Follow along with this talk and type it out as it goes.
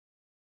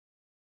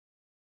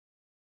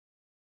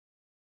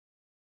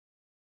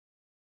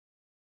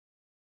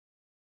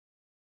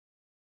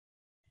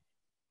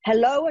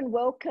Hello and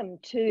welcome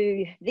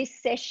to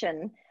this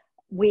session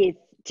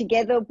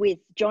together with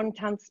John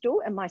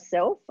Tunstall and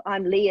myself.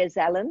 I'm Leah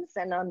Zallens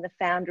and I'm the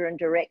founder and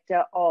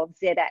director of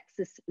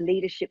Z-Axis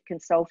Leadership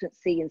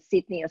Consultancy in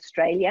Sydney,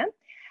 Australia.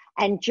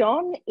 And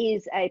John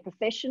is a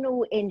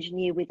professional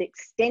engineer with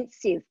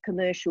extensive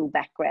commercial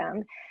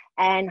background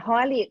and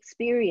highly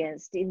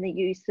experienced in the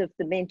use of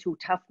the mental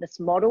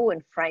toughness model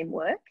and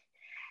framework.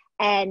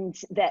 And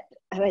that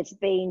has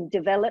been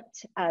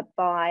developed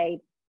by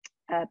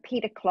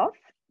Peter Clough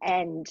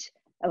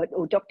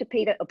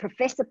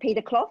Professor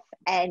Peter Clough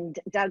and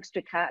Doug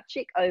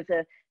Strakarczyk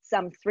over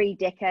some 3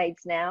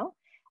 decades now.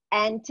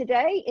 And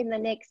today, in the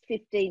next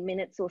 15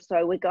 minutes or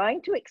so, we're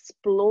going to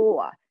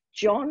explore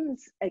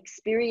John's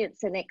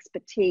experience and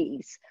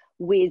expertise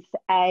with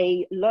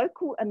a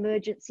local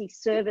emergency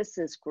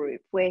services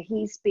group where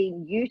he's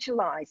been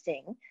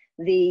utilising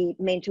the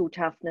mental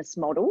toughness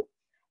model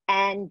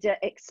and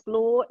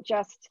explore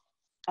just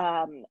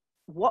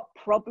what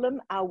problem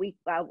are we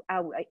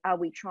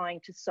trying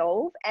to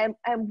solve, and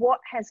what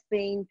has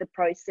been the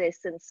process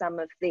and some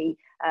of the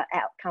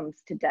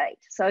outcomes to date.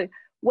 So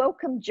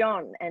welcome,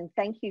 John, and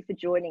thank you for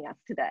joining us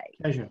today.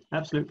 Pleasure,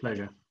 absolute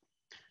pleasure.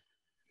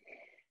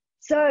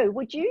 So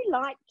would you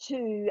like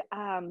to,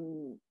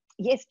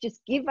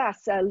 just give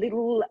us a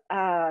little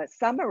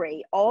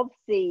summary of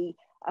the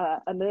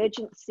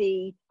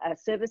emergency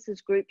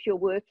services group you're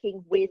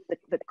working with,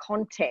 the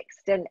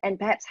context, and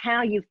perhaps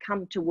how you've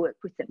come to work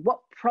with them? What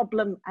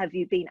problem have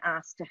you been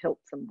asked to help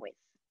them with?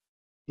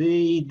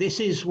 This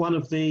is one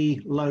of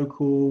the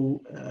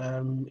local,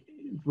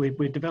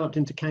 we're developed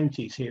into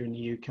counties here in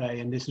the UK,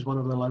 and this is one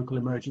of the local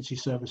emergency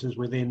services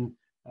within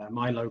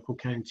my local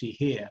county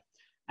here.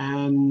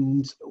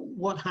 And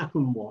what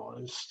happened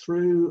was,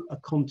 through a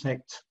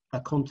contact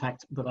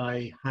that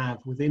I have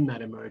within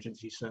that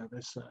emergency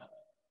service,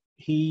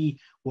 he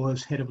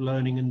was head of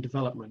learning and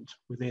development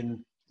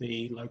within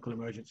the local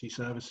emergency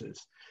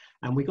services.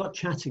 And we got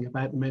chatting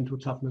about the mental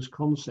toughness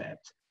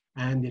concept,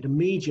 and it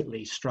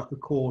immediately struck a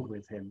chord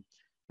with him.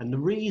 And the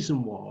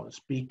reason was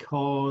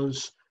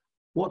because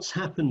what's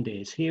happened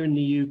is, here in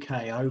the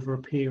UK, over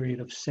a period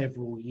of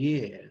several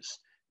years,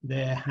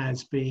 there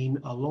has been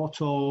a lot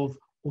of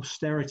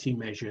austerity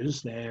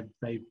measures.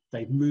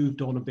 They've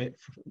moved on a bit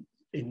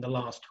in the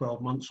last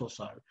 12 months or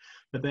so,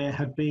 but there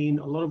have been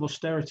a lot of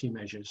austerity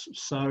measures.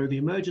 So the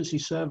emergency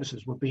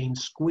services were being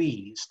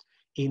squeezed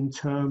in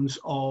terms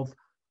of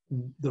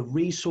the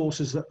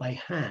resources that they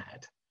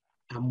had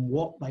and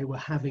what they were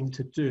having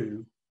to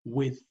do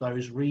with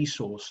those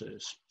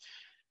resources.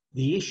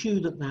 The issue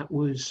that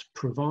was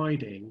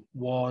providing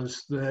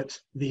was that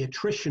the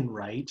attrition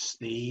rates,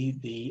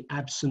 the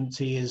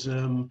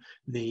absenteeism,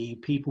 the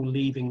people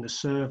leaving the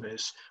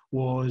service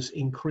was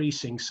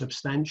increasing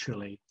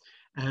substantially.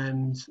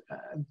 And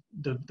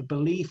the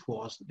belief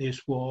was that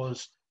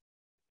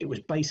it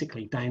was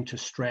basically down to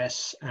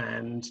stress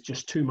and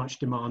just too much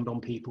demand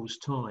on people's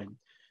time.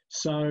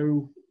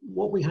 So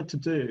what we had to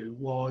do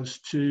was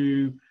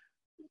to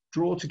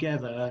draw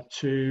together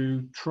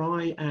to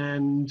try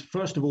and,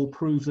 first of all,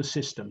 prove the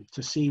system,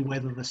 to see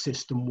whether the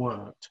system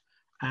worked.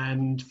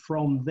 And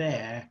from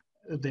there,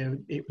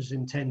 it's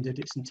intended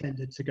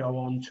to go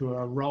on to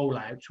a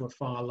rollout to a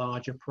far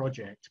larger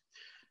project.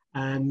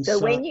 And so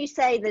when you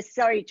say this,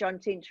 sorry, John,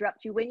 to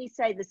interrupt you, when you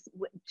say this,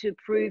 to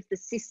prove the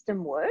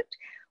system worked,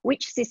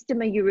 which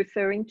system are you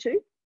referring to?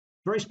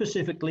 Very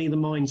specifically, the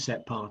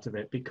mindset part of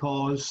it,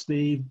 because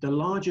the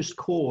largest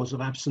cause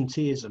of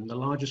absenteeism, the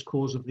largest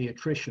cause of the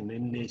attrition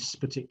in this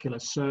particular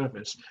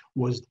service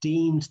was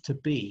deemed to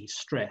be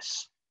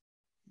stress.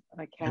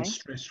 Okay. And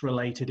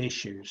stress-related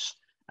issues.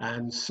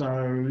 And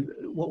so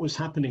what was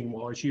happening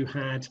was you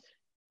had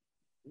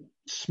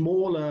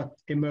smaller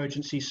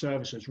emergency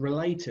services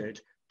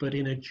related, but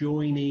in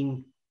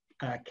adjoining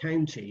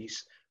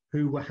counties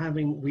we were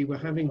having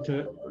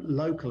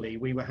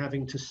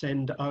to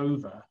send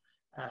over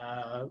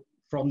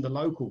from the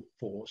local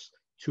force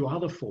to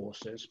other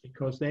forces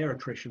because their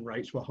attrition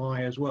rates were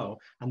high as well,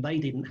 and they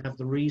didn't have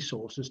the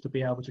resources to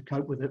be able to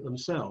cope with it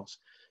themselves.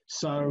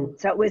 So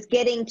it was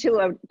getting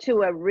to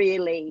a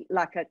really,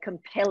 like, a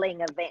compelling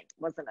event,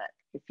 wasn't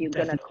it? If you're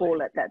going to call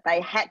it that, they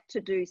had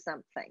to do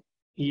something.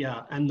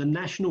 Yeah, and the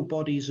national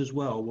bodies as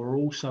well were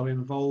also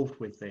involved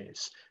with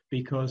this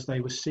because they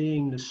were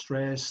seeing the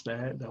stress,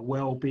 the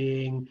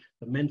well-being,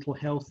 the mental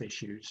health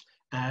issues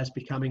as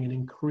becoming an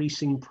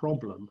increasing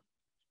problem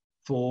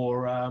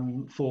for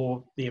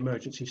the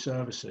emergency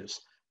services.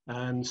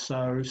 And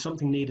so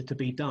something needed to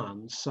be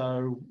done.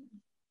 So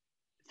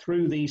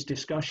through these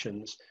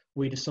discussions,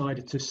 we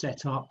decided to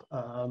set up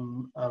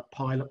a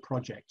pilot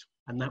project.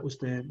 And that was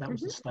the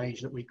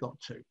stage that we got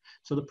to.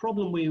 So the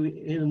problem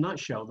in a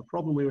nutshell, the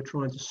problem we were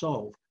trying to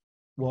solve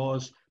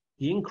was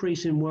the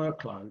increase in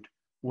workload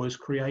was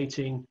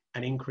creating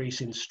an increase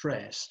in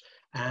stress,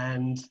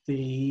 and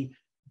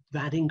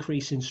that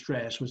increase in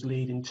stress was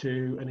leading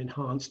to an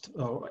enhanced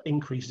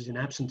increases in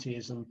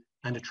absenteeism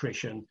and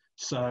attrition.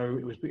 So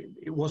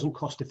it wasn't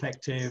cost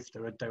effective.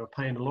 They were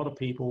paying a lot of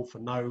people for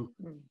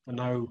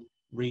no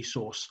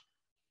resource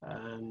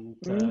And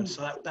Mm.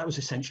 so that was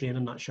essentially, in a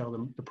nutshell,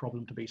 the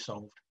problem to be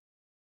solved.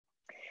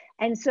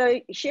 And so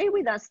share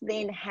with us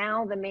then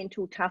how the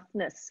mental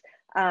toughness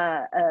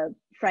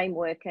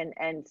framework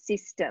and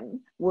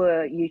system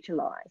were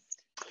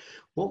utilised.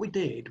 What we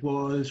did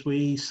was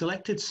we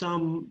selected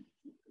some,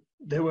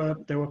 there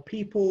were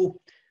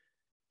people,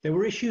 there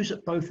were issues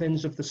at both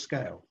ends of the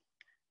scale.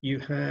 You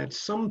had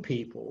some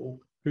people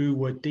who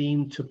were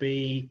deemed to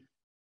be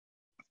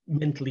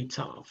mentally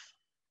tough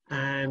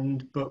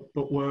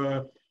but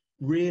were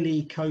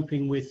really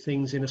coping with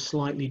things in a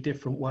slightly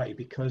different way,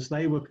 because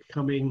they were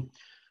becoming,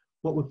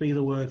 what would be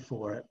the word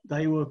for it?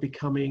 They were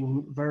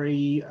becoming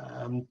very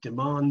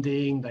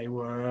demanding. They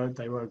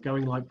were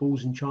going like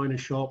bulls in China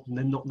shop and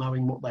then not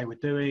knowing what they were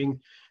doing.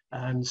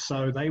 And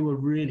so they were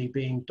really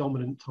being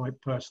dominant type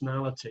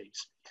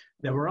personalities.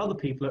 There were other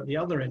people at the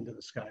other end of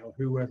the scale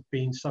who were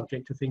being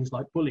subject to things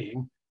like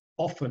bullying,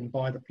 often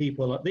by the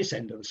people at this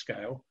end of the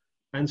scale.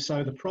 And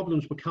so the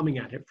problems were coming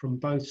at it from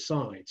both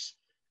sides.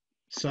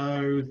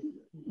 So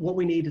what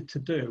we needed to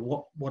do,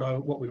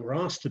 what we were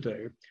asked to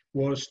do,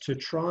 was to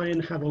try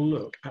and have a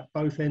look at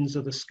both ends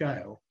of the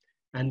scale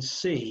and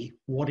see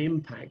what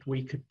impact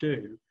we could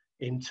do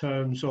in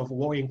terms of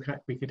what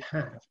impact we could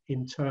have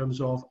in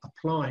terms of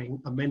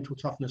applying a mental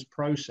toughness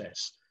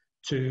process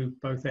to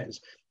both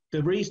ends.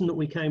 The reason that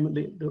we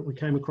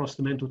came across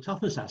the mental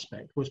toughness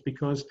aspect was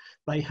because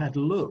they had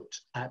looked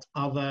at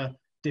other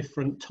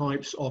different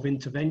types of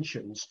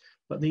interventions,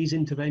 but these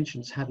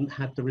interventions hadn't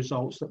had the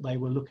results that they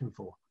were looking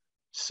for.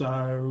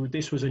 So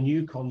this was a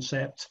new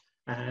concept,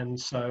 and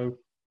so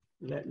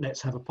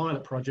let's have a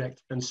pilot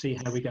project and see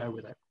how we go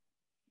with it.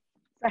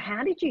 So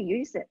how did you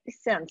use it?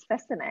 This sounds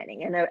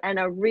fascinating and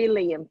a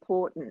really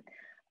important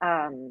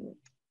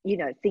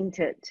thing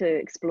to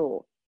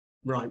explore.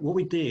 Right, what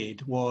we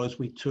did was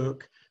we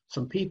took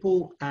some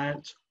people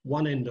at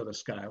one end of the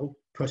scale,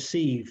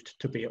 perceived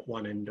to be at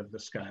one end of the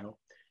scale,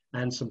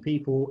 and some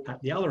people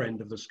at the other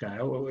end of the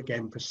scale, or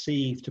again,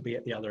 perceived to be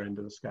at the other end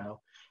of the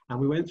scale. And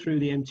we went through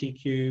the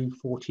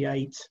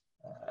MTQ48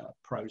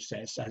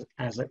 process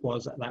as it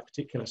was at that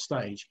particular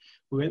stage.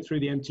 We went through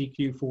the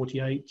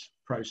MTQ48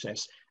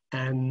 process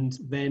and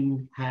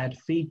then had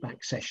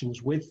feedback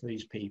sessions with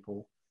these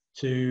people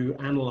to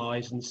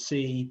analyze and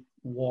see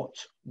what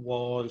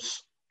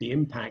was the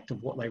impact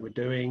of what they were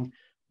doing,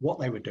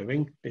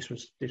 this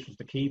was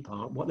the key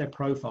part, what their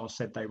profile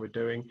said they were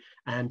doing,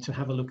 and to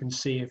have a look and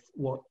see if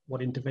what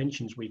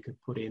interventions we could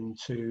put in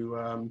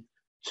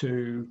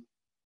to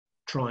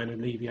try and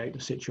alleviate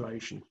the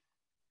situation.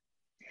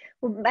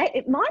 Well,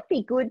 it might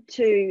be good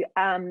to,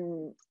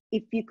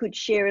 if you could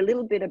share a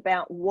little bit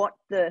about what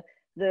the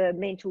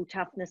mental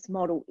toughness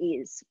model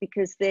is,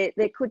 because there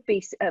could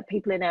be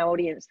people in our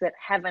audience that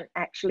haven't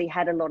actually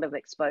had a lot of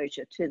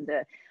exposure to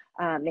the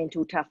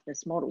mental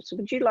toughness model. So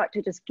would you like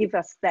to just give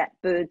us that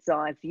bird's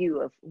eye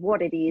view of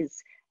what it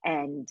is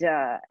and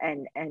go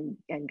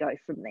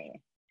from there?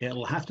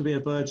 It'll have to be a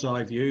bird's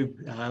eye view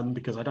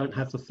because I don't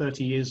have the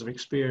 30 years of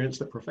experience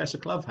that Professor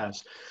Clough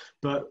has.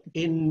 But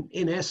in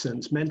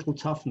essence, mental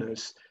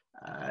toughness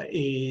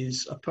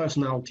is a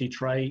personality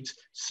trait.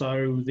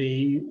 So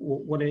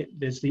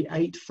there's the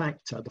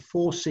 8-factor, the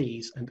 4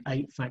 C's and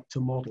 8-factor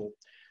model.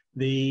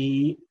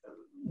 The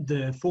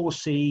 4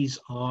 C's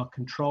are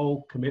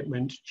control,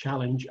 commitment,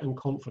 challenge, and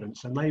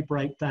confidence, and they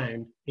break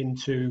down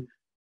into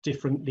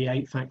the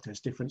 8 factors,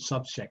 different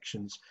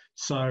subsections.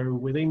 So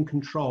within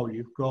control,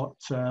 you've got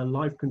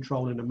life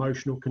control and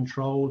emotional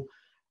control.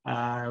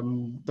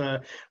 In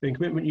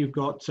commitment, you've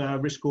got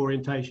risk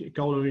orientation,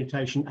 goal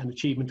orientation, and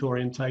achievement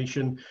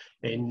orientation.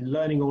 In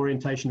learning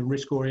orientation and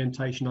risk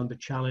orientation under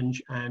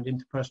challenge, and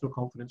interpersonal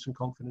confidence and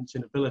confidence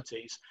in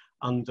abilities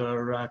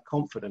under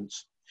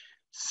confidence.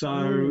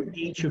 So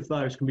each of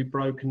those can be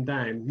broken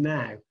down.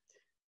 Now,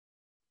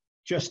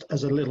 just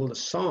as a little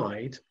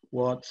aside,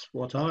 what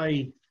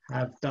I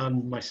have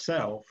done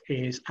myself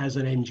is, as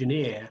an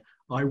engineer,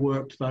 I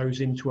worked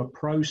those into a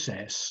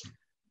process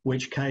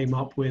which came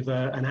up with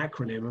an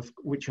acronym of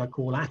which I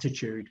call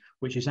ATTITUDE,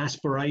 which is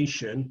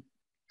aspiration,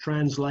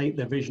 translate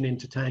the vision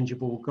into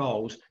tangible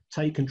goals,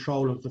 take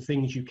control of the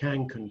things you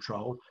can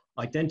control,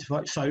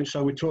 identify. So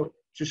we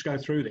just go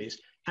through these.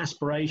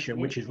 Aspiration,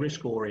 which is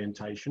risk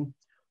orientation,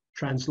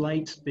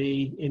 translate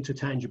into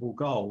tangible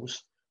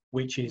goals,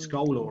 which is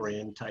goal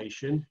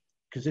orientation,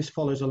 because this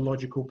follows a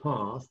logical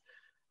path.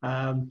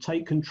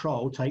 Take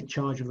control, take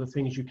charge of the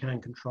things you can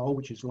control,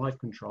 which is life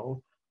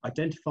control.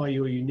 Identify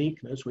your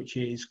uniqueness, which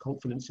is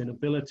confidence in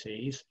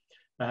abilities.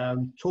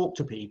 Talk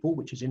to people,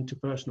 which is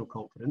interpersonal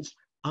confidence.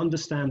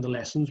 Understand the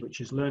lessons, which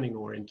is learning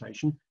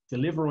orientation.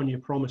 Deliver on your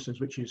promises,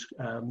 which is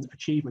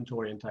achievement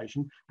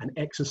orientation. And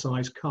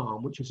exercise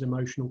calm, which is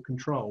emotional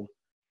control.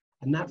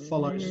 And that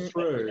follows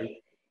through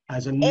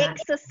as a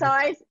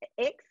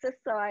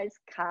exercise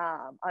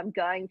calm. I'm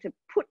going to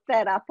put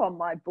that up on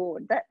my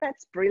board.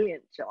 That's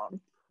brilliant, John.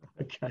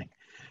 Okay.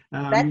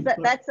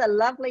 That's a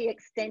lovely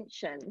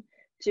extension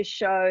to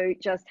show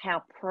just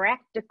how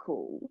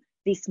practical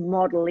this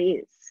model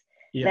is.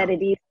 Yeah. That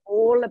it is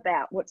all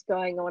about what's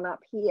going on up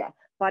here,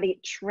 but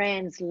it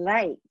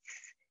translates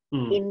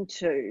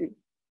into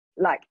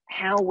like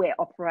how we're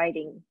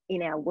operating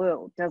in our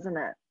world, doesn't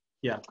it?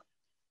 Yeah,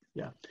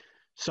 yeah.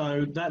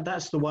 So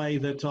that's the way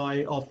that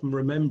I often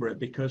remember it,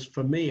 because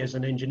for me as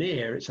an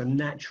engineer, it's a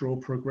natural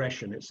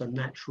progression. It's a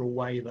natural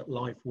way that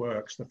life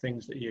works, the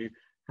things that you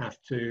have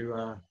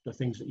to, the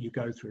things that you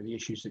go through, the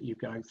issues that you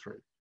go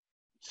through.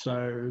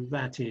 So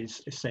that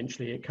is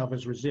essentially, it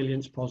covers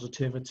resilience,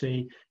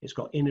 positivity. It's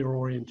got inner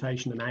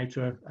orientation and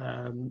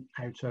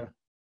outer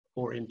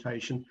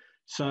orientation.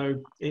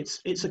 So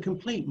it's a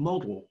complete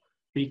model,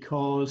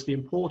 because the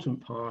important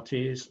part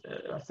is,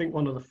 I think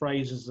one of the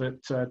phrases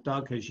that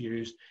Doug has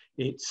used,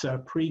 it's a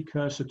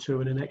precursor to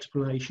and an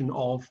explanation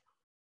of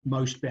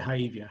most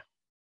behaviour.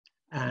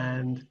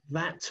 And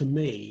that to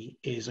me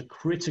is a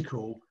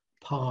critical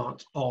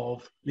part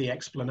of the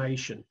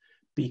explanation,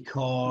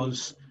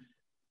 because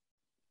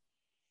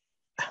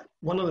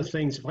one of the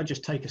things, if I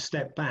just take a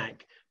step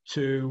back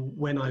to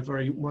when I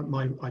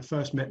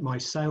first met my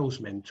sales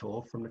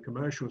mentor from the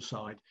commercial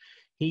side,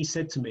 he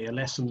said to me a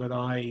lesson that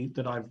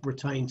I've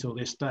retained till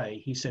this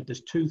day. He said,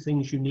 there's two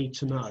things you need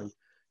to know.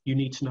 You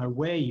need to know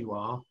where you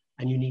are,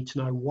 and you need to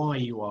know why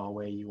you are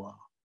where you are.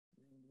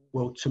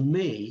 Well, to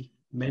me,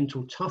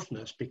 mental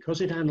toughness,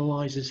 because it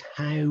analyzes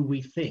how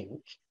we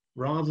think,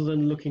 rather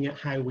than looking at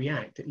how we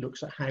act, it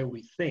looks at how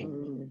we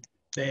think,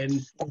 then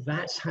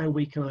that's how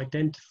we can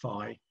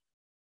identify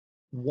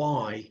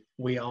why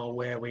we are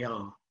where we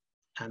are.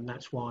 And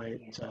that's why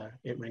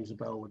it rings a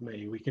bell with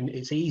me.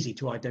 It's easy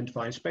to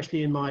identify,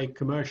 especially in my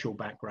commercial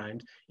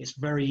background. It's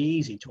very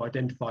easy to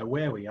identify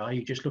where we are.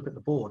 You just look at the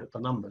board, at the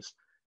numbers.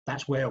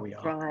 That's where we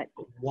are. Right.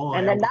 Why?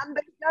 And the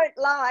numbers don't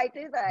lie,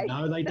 do they?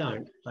 No, they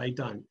don't. They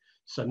don't.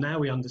 So now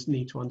we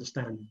need to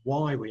understand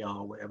why we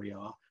are where we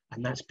are,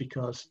 and that's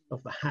because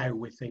of the how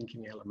we're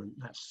thinking element.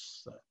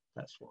 That's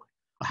why.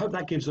 I hope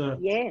that gives a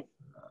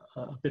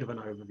bit of an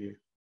overview.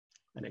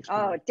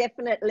 Oh,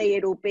 definitely.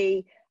 It'll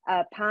be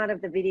part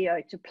of the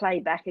video to play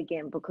back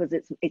again, because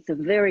it's a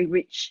very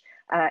rich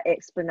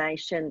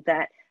explanation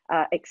that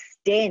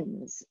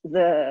extends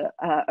the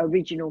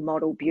original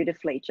model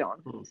beautifully,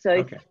 John.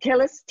 So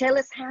tell us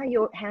how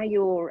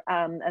your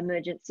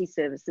emergency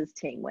services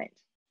team went.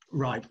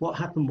 Right. What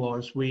happened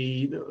was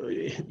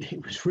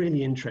it was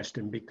really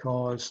interesting,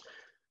 because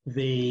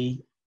the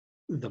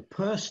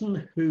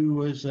person who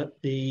was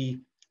at the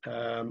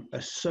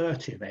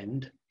assertive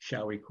end,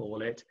 shall we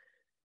call it,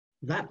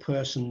 that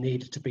person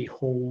needed to be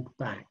hauled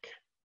back.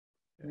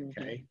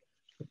 Okay.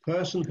 The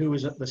person who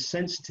was at the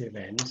sensitive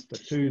end, the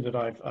two that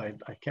I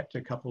kept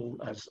a couple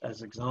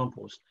as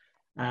examples,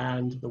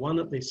 and the one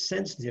at the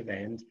sensitive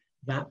end,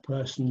 that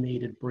person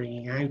needed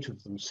bringing out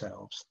of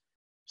themselves.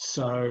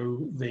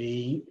 So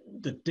the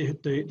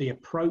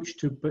approach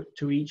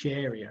to each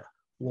area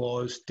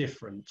was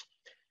different,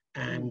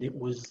 and it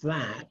was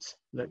that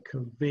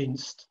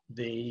convinced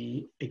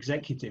the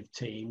executive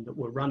team that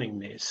were running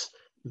this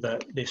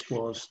that this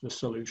was the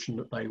solution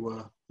that they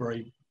were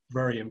very,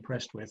 very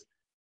impressed with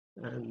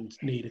and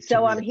needed.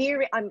 So I'm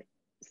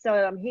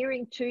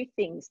hearing two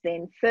things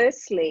then.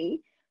 Firstly,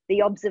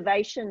 the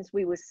observations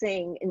we were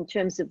seeing in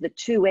terms of the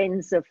two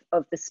ends of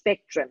the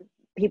spectrum,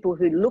 people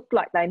who look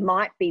like they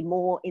might be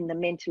more in the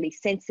mentally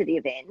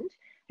sensitive end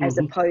as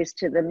opposed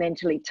to the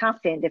mentally tough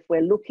end. If we're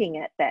looking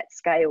at that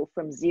scale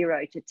from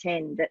 0 to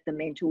 10 that the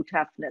mental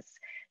toughness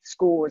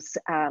scores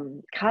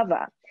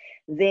cover,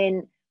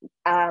 then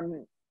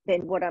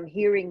what I'm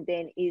hearing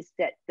then is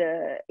that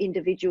the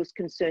individuals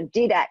concerned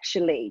did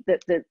actually,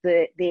 that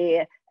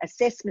their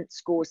assessment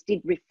scores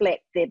did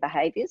reflect their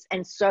behaviours,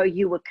 and so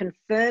you were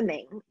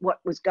confirming what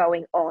was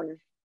going on,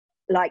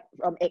 like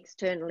from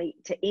externally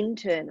to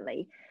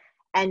internally,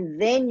 and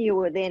then you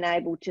were then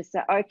able to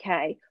say,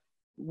 okay,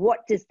 what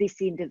does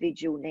this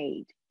individual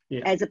need?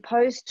 As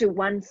opposed to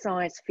one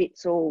size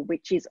fits all,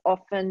 which is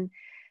often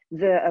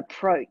the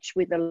approach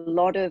with a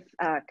lot of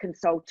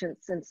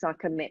consultants and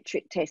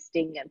psychometric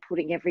testing and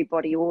putting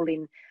everybody all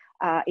in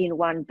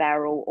one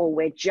barrel, or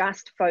we're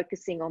just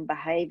focusing on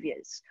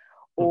behaviours,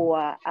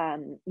 or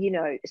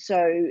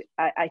so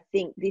I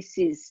think this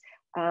is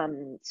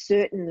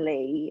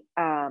certainly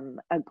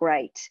a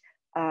great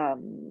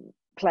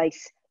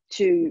place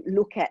to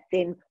look at.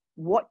 Then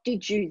what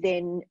did you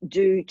then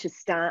do to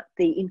start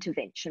the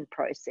intervention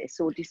process,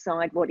 or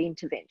decide what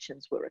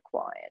interventions were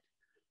required?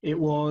 It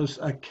was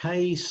a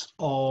case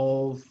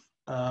of,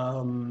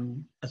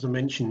 as I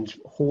mentioned,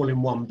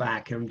 hauling one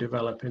back and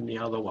developing the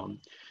other one.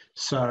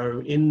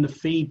 So in the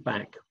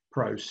feedback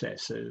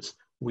processes,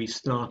 we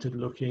started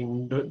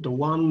looking, the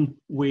one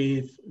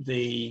with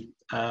the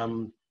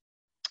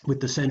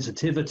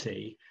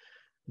sensitivity,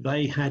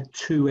 they had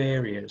two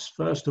areas.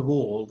 First of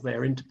all,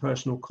 their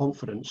interpersonal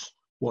confidence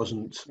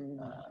wasn't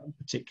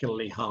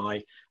particularly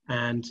high,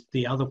 and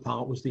the other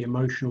part was the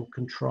emotional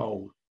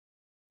control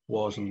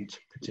wasn't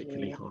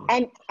particularly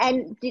high.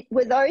 And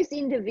were those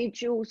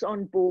individuals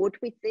on board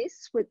with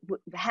this?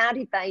 How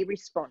did they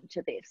respond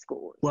to their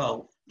scores?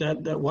 Well,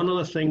 one of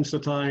the things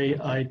that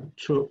I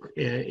took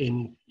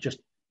in just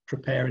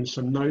preparing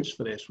some notes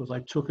for this was I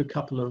took a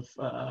couple of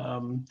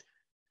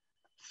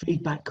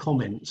feedback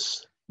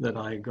comments that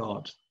I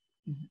got,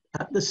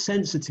 at the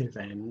sensitive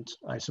end,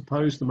 I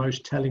suppose the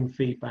most telling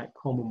feedback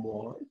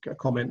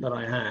comment that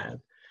I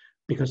had,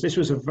 because this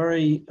was a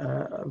very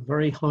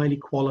highly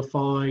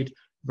qualified,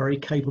 very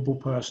capable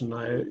person.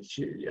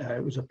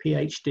 It was a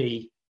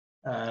PhD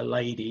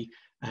lady,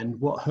 and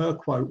what her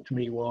quote to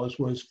me was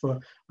for,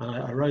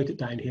 I wrote it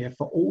down here,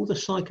 for all the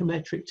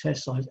psychometric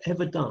tests I've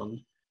ever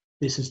done,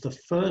 this is the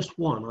first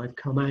one I've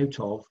come out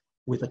of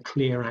with a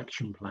clear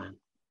action plan.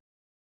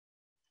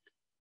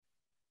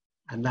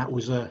 And that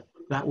was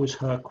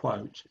her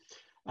quote.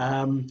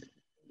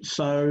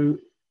 So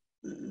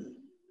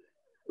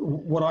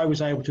what I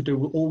was able to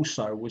do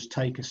also was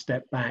take a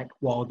step back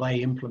while they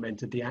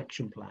implemented the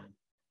action plan.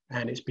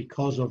 And it's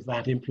because of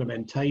that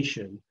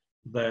implementation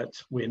that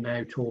we're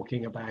now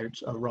talking about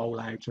a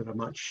rollout at a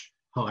much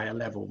higher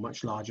level,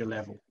 much larger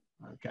level.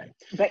 Okay.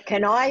 But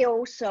can I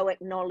also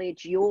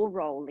acknowledge your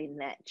role in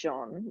that,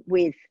 John,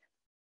 with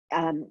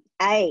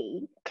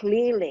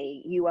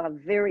clearly you are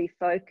very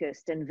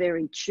focused and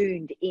very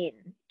tuned in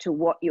to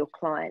what your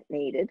client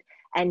needed,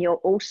 and you're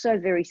also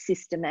very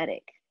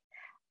systematic.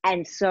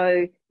 And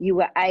so you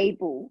were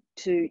able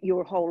to,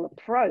 your whole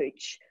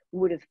approach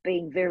would have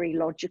been very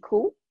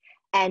logical,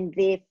 and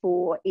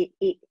therefore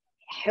it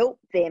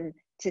helped them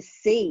to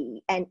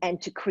see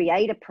and to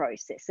create a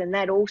process. And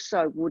that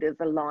also would have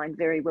aligned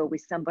very well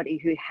with somebody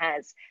who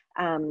has,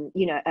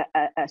 you know,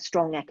 a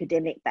strong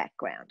academic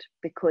background,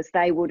 because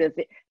they would have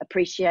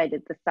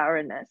appreciated the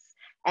thoroughness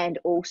and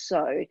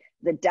also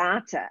the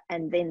data,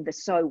 and then the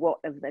so what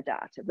of the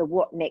data, the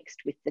what next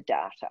with the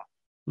data.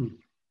 Hmm.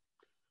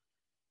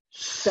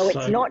 So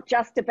it's not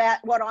just about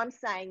what I'm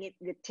saying.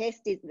 The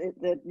test is,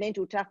 the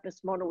mental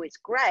toughness model is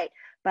great,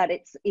 but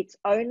it's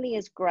only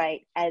as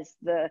great as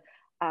the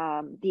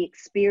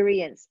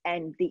experience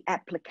and the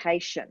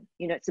application.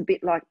 You know, it's a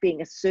bit like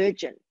being a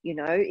surgeon. You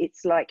know,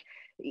 it's like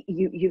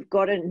you've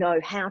got to know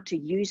how to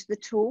use the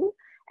tool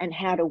and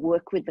how to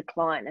work with the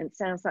client. And it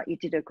sounds like you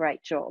did a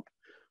great job.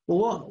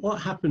 Well, what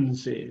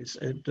happens is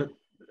that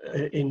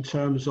in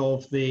terms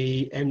of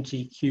the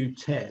MTQ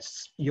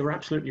tests, you're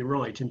absolutely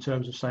right in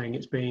terms of saying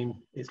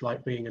it's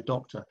like being a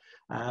doctor.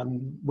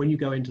 When you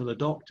go into the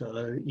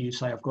doctor, you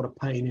say, I've got a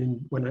pain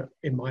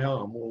in my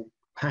arm. Well,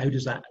 how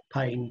does that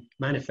pain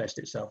manifest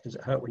itself? Does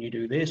it hurt when you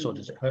do this, or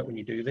does it hurt when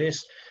you do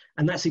this?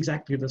 And that's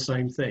exactly the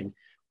same thing.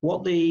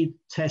 What the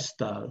test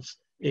does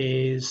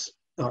is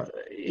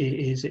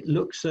it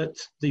looks at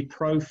the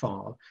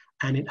profile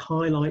and it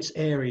highlights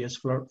areas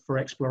for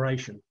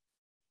exploration.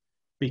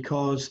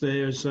 Because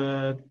there's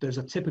a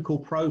typical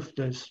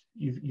profile.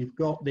 You've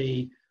got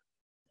the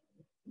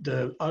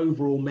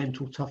overall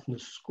mental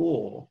toughness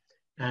score,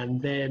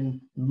 and then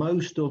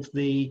most of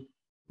the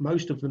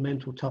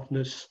mental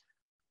toughness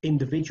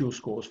individual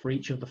scores for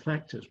each of the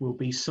factors will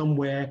be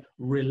somewhere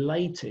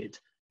related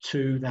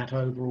to that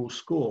overall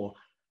score.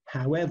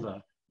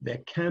 However, there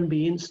can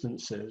be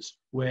instances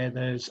where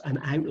there's an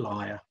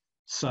outlier.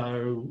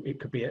 So it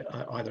could be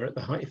either at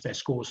the height, if their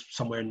score's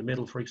somewhere in the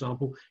middle, for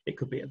example, it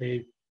could be at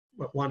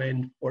one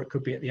end, or it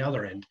could be at the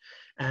other end.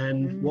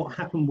 And what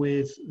happened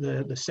with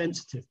the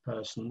sensitive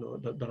person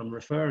that I'm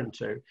referring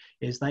to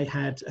is they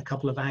had a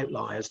couple of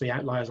outliers. The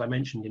outliers I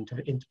mentioned, into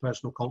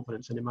interpersonal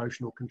confidence and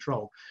emotional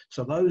control.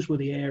 So those were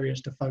the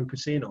areas to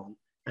focus in on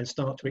and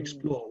start to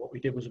explore. What we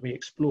did was we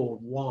explored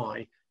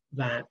why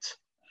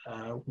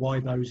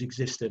those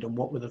existed and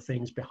what were the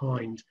things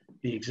behind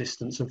the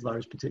existence of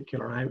those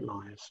particular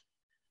outliers.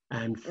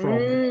 And from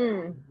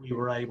there, we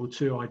were able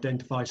to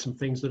identify some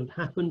things that had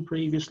happened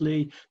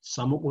previously,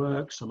 some at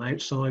work, some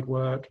outside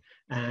work,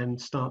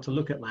 and start to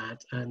look at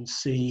that and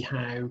see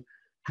how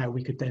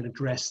we could then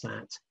address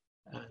that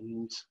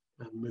and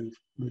move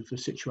the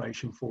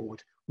situation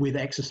forward with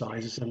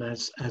exercises and,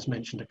 as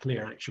mentioned, a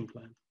clear action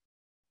plan.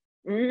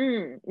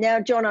 Now,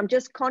 John, I'm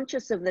just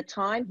conscious of the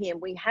time here.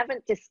 We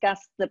haven't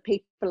discussed the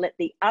people at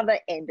the other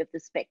end of the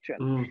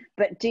spectrum,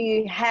 but do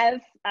you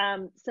have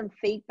some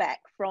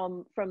feedback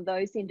from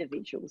those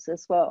individuals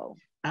as well?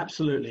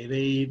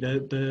 Absolutely.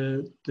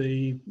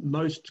 The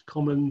most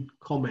common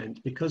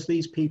comment, because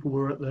these people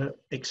were at the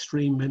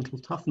extreme mental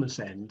toughness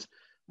end,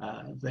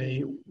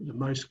 the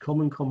most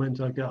common comment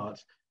I got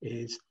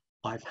is,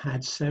 I've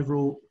had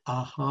several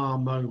aha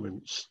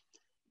moments.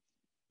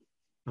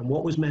 And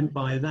what was meant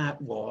by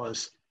that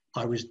was,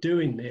 I was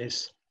doing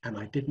this and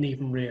I didn't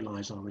even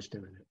realize I was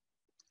doing it.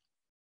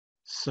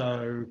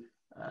 So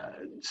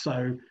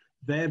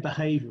their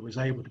behavior was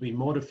able to be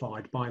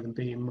modified by them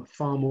being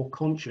far more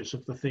conscious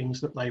of the things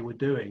that they were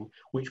doing,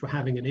 which were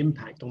having an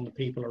impact on the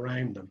people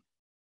around them.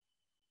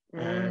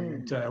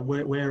 And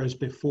whereas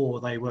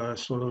before they were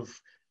sort of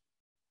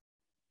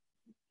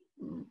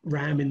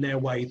ramming their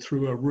way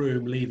through a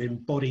room, leaving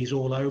bodies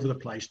all over the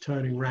place,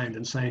 turning around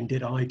and saying,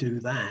 did I do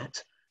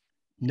that?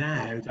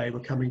 Now they were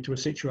coming to a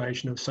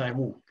situation of saying,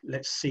 well,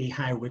 let's see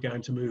how we're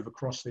going to move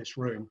across this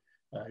room.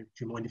 Do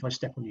you mind if I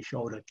step on your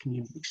shoulder? Can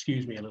you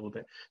excuse me a little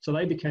bit? So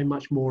they became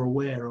much more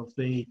aware of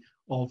the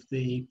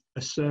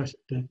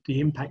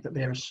impact that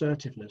their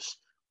assertiveness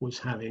was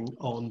having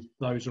on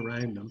those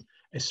around them,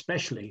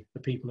 especially the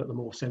people at the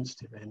more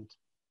sensitive end.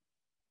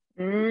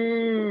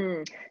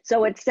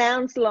 So it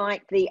sounds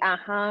like the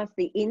ahas,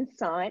 the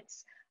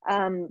insights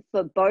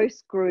for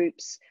both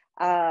groups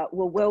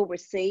were well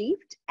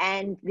received,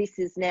 and this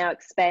is now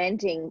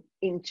expanding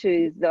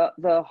into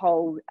the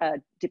whole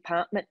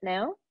department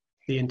now.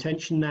 The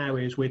intention now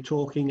is we're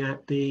talking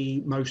at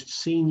the most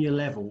senior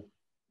level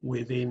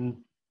within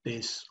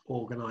this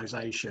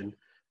organisation,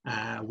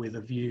 with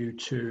a view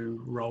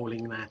to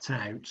rolling that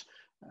out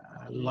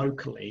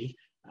locally.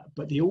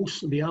 But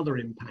the other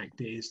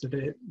impact is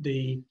that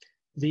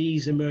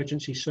these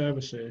emergency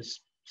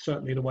services,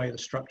 certainly the way the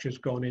structure's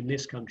gone in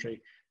this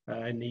country,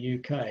 in the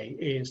UK,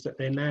 is that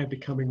they're now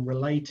becoming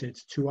related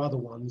to other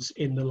ones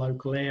in the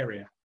local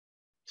area.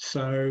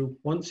 So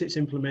once it's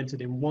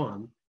implemented in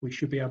one, we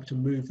should be able to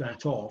move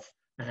that off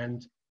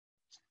and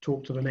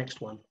talk to the next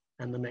one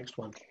and the next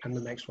one and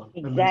the next one.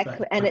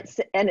 Exactly,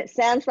 and it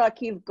sounds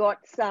like you've got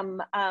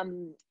some,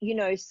 you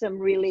know, some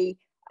really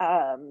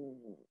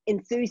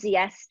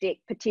enthusiastic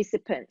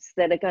participants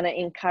that are going to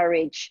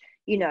encourage,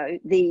 you know,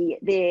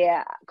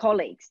 their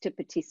colleagues to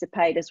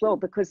participate as well,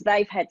 because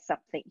they've had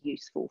something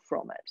useful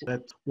from it.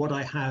 But what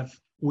I have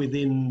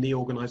within the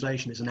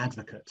organisation is an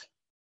advocate.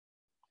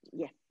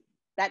 Yes,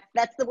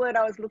 that's the word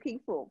I was looking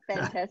for.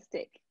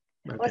 Fantastic.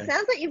 Okay. Well, it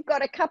sounds like you've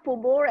got a couple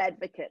more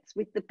advocates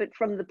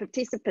from the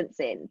participants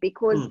end,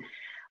 because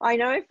I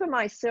know for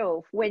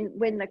myself, when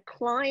the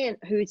client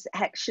who's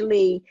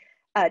actually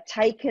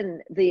taken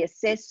the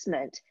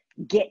assessment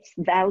gets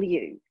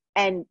value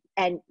and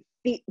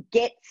it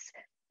gets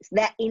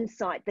that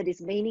insight that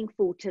is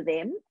meaningful to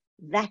them,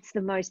 that's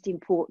the most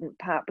important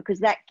part, because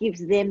that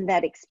gives them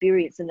that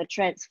experience and the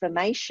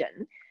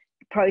transformation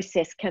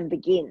process can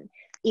begin.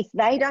 If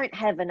they don't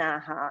have an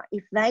aha,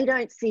 if they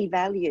don't see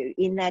value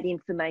in that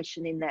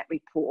information in that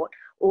report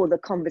or the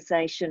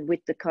conversation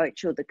with the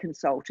coach or the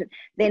consultant,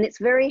 then it's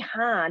very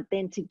hard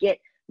then to get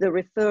the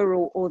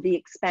referral or the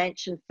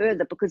expansion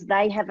further, because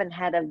they haven't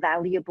had a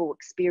valuable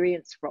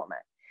experience from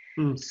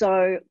it.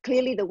 So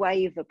clearly the way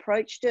you've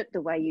approached it,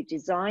 the way you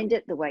designed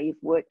it, the way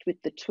you've worked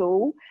with the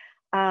tool,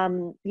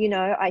 you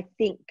know, I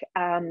think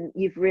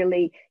you've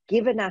really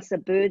given us a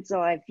bird's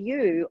eye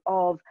view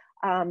of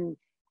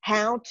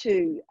how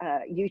to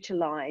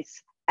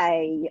utilize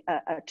a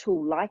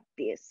tool like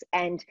this,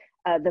 and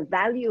the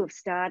value of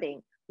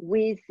starting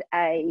with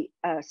a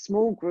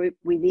small group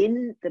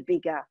within the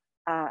bigger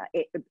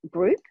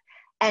group,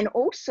 and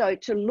also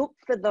to look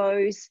for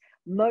those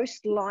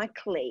most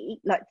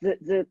likely, like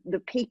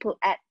the people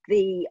at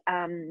the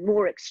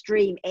more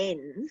extreme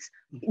ends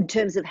in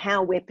terms of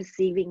how we're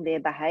perceiving their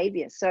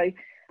behavior. So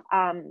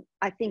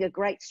I think a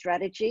great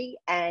strategy,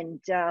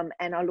 and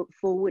I look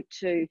forward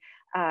to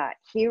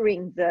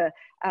hearing the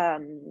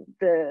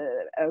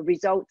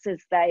results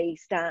as they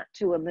start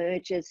to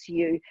emerge as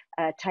you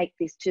take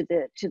this to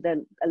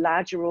the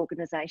larger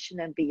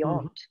organisation and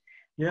beyond.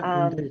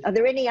 Yeah, are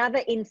there any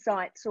other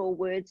insights or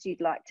words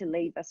you'd like to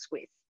leave us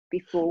with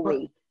before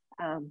we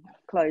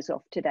close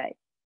off today?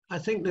 I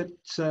think that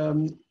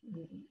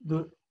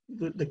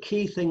the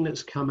key thing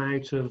that's come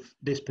out of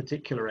this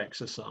particular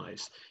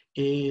exercise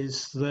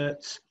is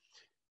that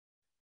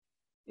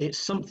it's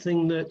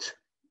something that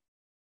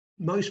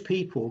most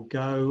people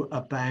go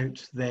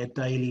about their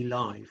daily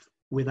life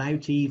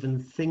without even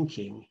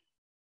thinking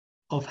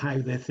of how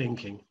they're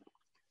thinking.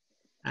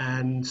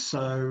 And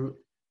so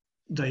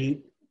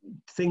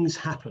things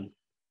happen.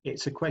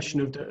 It's a question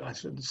of,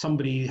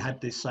 somebody had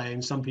this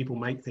saying, some people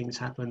make things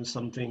happen,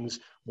 some things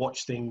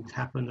watch things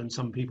happen, and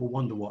some people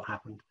wonder what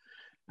happened.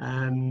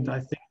 And I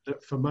think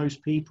that for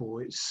most people,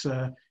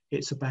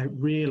 it's about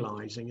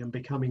realizing and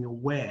becoming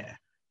aware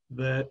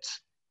that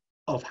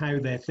of how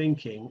they're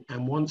thinking.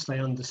 And once they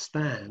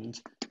understand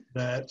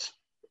that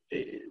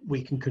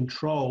we can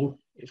control,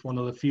 it's one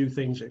of the few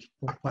things, it's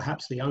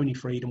perhaps the only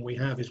freedom we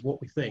have, is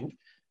what we think.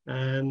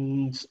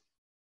 And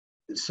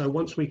so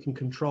once we can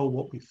control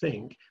what we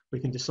think, we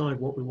can decide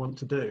what we want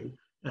to do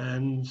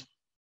and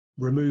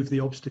remove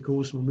the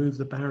obstacles, remove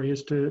the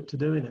barriers to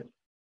doing it.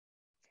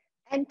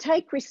 And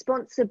take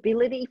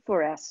responsibility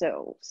for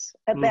ourselves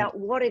about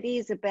what it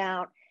is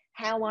about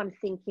how I'm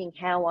thinking,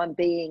 how I'm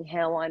being,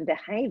 how I'm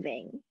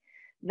behaving,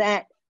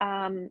 that,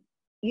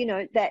 you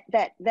know, that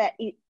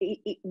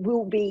it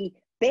will be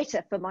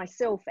better for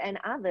myself and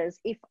others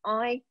if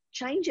I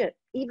change it,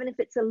 even if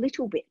it's a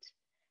little bit.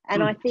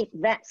 And I think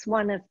that's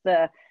one of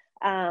the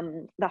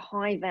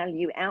high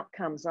value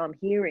outcomes I'm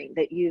hearing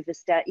that you've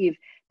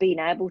been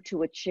able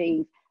to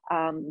achieve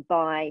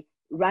by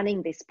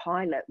running this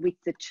pilot with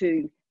the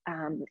two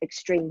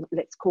extreme,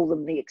 let's call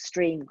them the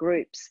extreme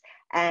groups,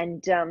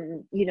 and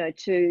you know,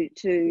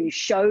 to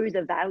show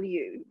the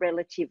value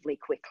relatively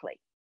quickly.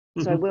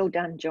 So well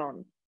done,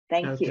 John.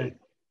 Thank you.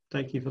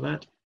 Thank you for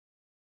that.